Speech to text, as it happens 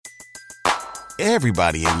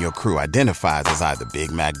Everybody in your crew identifies as either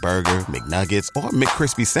Big Mac Burger, McNuggets, or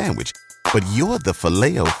McCrispy Sandwich. But you're the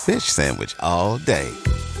Filet-O-Fish Sandwich all day.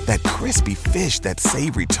 That crispy fish, that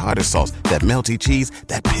savory tartar sauce, that melty cheese,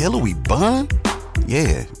 that pillowy bun.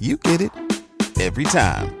 Yeah, you get it. Every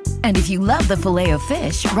time. And if you love the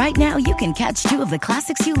Filet-O-Fish, right now you can catch two of the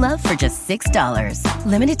classics you love for just $6.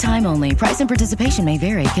 Limited time only. Price and participation may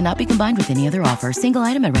vary. Cannot be combined with any other offer. Single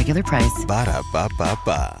item at regular price.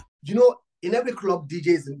 Ba-da-ba-ba-ba. You know, in every club, DJ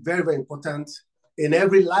is very, very important. In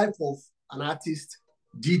every life of an artist,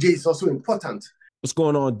 DJ is also important. What's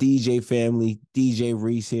going on, DJ family? DJ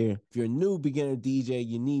Reese here. If you're a new beginner DJ,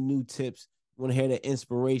 you need new tips, you want to hear the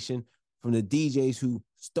inspiration from the DJs who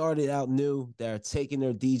started out new, that are taking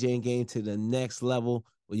their DJing game to the next level,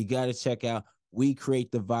 well, you got to check out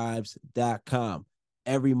WeCreateTheVibes.com.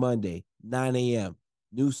 Every Monday, 9 a.m.,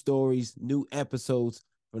 new stories, new episodes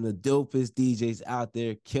from the dopest DJs out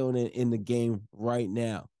there killing it in the game right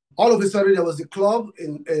now. All of a sudden, there was a club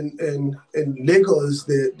in Lagos.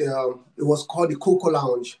 It was called the Coco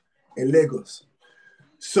Lounge in Lagos.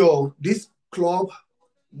 So this club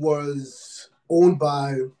was owned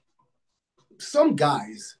by some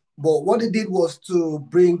guys, but what they did was to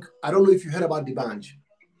bring, I don't know if you heard about D'banj.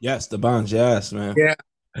 Yes, D'banj, yes, man. Yeah.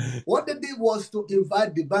 What they did was to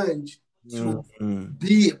invite D'banj to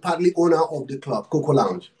be partly owner of the club, Coco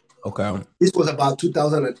Lounge. Okay. This was about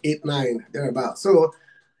 2008-9, thereabouts. So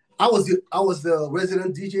I was the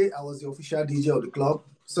resident DJ. I was the official DJ of the club.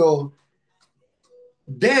 So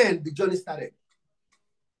then the journey started.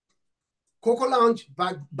 Coco Lounge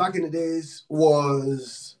back in the days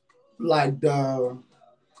was like the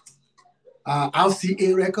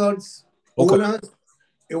RCA Records owners.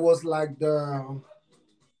 It was like the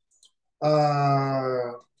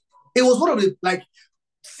it was one of the, like,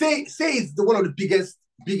 say it's one of the biggest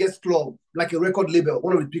club, like a record label,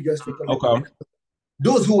 one of the biggest record labels.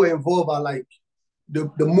 Those who were involved are like the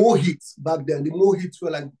more hits back then. The more hits were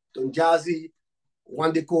like Don Jazzy,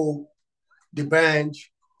 Wandeko, D'banj,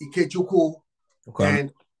 Ikechukwu,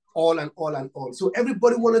 and all and all and all. So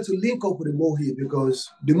everybody wanted to link up with the Mohit because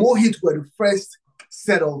the Mohit were the first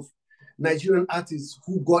set of Nigerian artists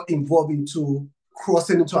who got involved into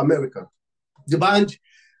crossing into America. D'banj,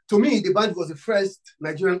 to me, D'banj was the first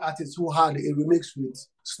Nigerian artist who had a remix with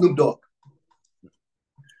Snoop Dogg.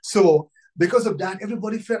 So because of that,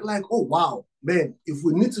 everybody felt like, oh, wow, man, if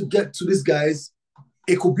we need to get to these guys,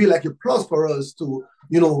 it could be like a plus for us to,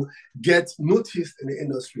 get noticed in the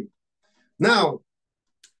industry. Now,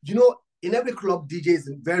 in every club, DJ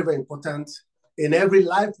is very, very important. In every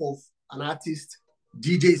life of an artist,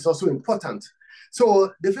 DJ is also important.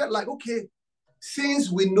 So they felt like, okay,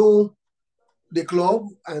 since we know the club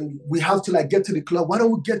and we have to get to the club, why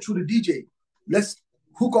don't we get through the DJ? Let's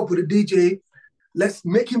hook up with the DJ. Let's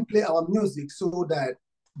make him play our music so that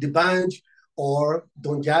D'banj or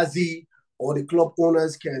Don Jazzy or the club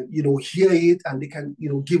owners can, hear it and they can,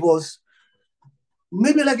 give us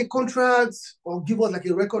maybe like a contract or give us like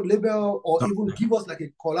a record label or even give us like a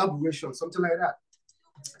collaboration, something like that.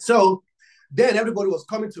 So then everybody was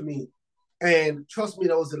coming to me, and trust me,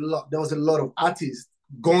 there was a lot of artists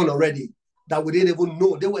gone already that we didn't even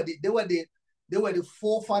know. They were the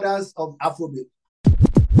forefathers of Afrobeat.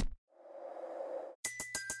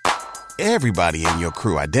 Everybody in your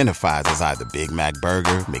crew identifies as either Big Mac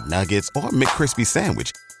Burger, McNuggets, or McCrispy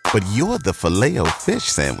Sandwich. But you're the Filet-O-Fish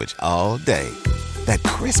Sandwich all day. That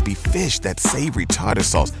crispy fish, that savory tartar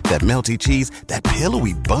sauce, that melty cheese, that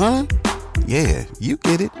pillowy bun. Yeah, you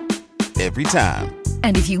get it. Every time.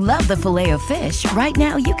 And if you love the Filet-O-Fish, right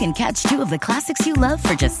now you can catch two of the classics you love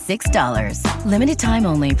for just $6. Limited time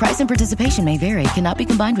only. Price and participation may vary. Cannot be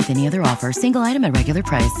combined with any other offer. Single item at regular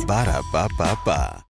price. Ba-da-ba-ba-ba.